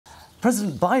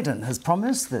President Biden has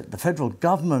promised that the federal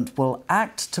government will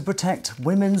act to protect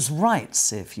women's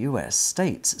rights if US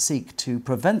states seek to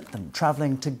prevent them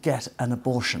traveling to get an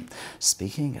abortion.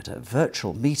 Speaking at a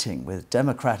virtual meeting with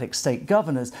Democratic state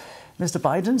governors, Mr.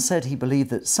 Biden said he believed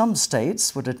that some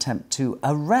states would attempt to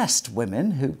arrest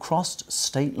women who crossed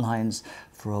state lines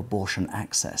for abortion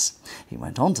access. He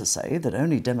went on to say that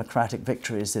only Democratic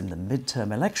victories in the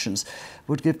midterm elections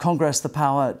would give Congress the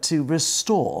power to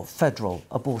restore federal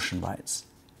abortion rights.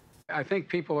 I think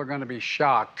people are going to be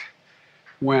shocked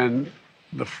when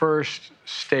the first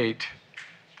state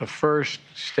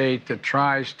that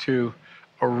tries to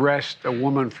arrest a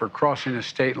woman for crossing a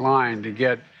state line to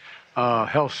get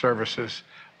health services,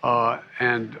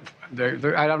 and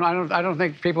I don't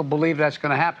think people believe that's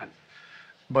going to happen.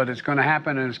 But it's going to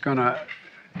happen, and it's going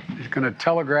to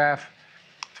telegraph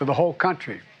to the whole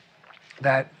country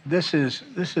that this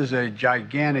is a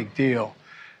gigantic deal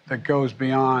that goes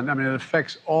beyond. I mean, it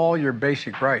affects all your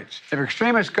basic rights. If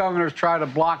extremist governors try to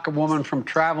block a woman from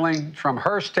traveling from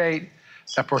her state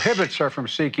that prohibits her from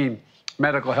seeking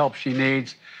medical help she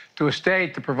needs to a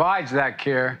state that provides that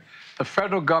care, the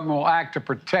federal government will act to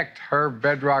protect her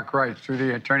bedrock rights through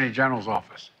the Attorney General's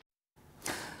office.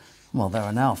 Well, there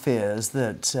are now fears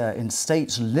that in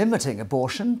states limiting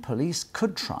abortion, police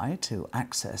could try to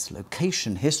access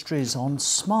location histories on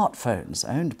smartphones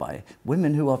owned by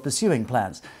women who are pursuing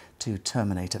plans to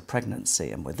terminate a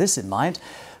pregnancy. And with this in mind,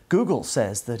 Google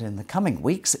says that in the coming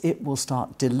weeks, it will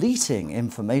start deleting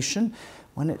information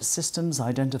when its systems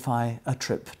identify a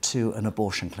trip to an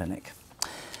abortion clinic.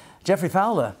 Jeffrey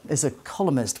Fowler is a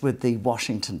columnist with the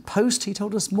Washington Post. He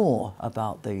told us more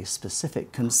about the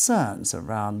specific concerns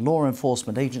around law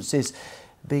enforcement agencies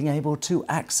being able to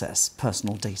access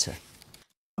personal data.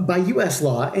 By U.S.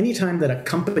 law, anytime that a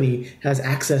company has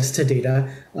access to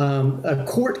data, a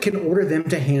court can order them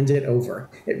to hand it over.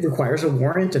 It requires a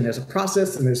warrant, and there's a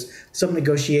process, and there's some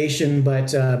negotiation.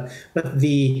 But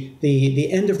the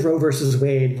end of Roe versus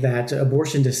Wade, that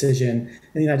abortion decision in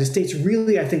the United States,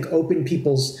 really, I think, opened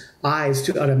people's eyes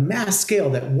to on a mass scale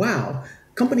that, wow,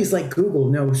 companies like Google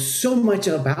know so much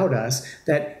about us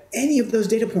that any of those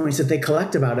data points that they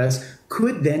collect about us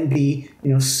could then be,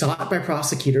 sought by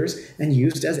prosecutors and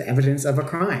used as evidence of a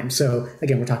crime. So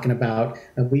again, we're talking about,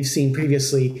 we've seen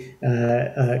previously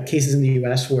cases in the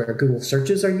US where Google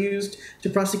searches are used to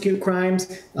prosecute crimes,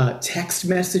 text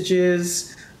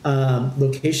messages,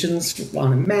 locations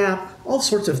on a map, all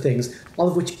sorts of things, all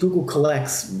of which Google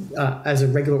collects as a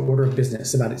regular order of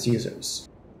business about its users.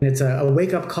 It's a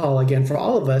wake-up call, again, for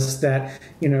all of us that,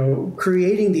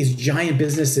 creating these giant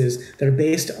businesses that are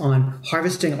based on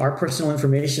harvesting our personal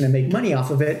information and make money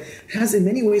off of it has in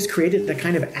many ways created a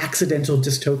kind of accidental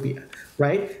dystopia,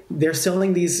 right? They're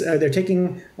selling these, they're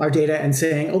taking our data and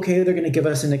saying, okay, they're going to give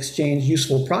us in exchange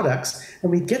useful products.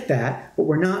 And we get that, but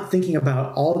we're not thinking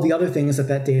about all of the other things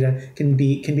that data can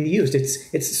be used.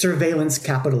 It's surveillance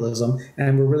capitalism,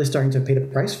 and we're really starting to pay the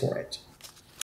price for it.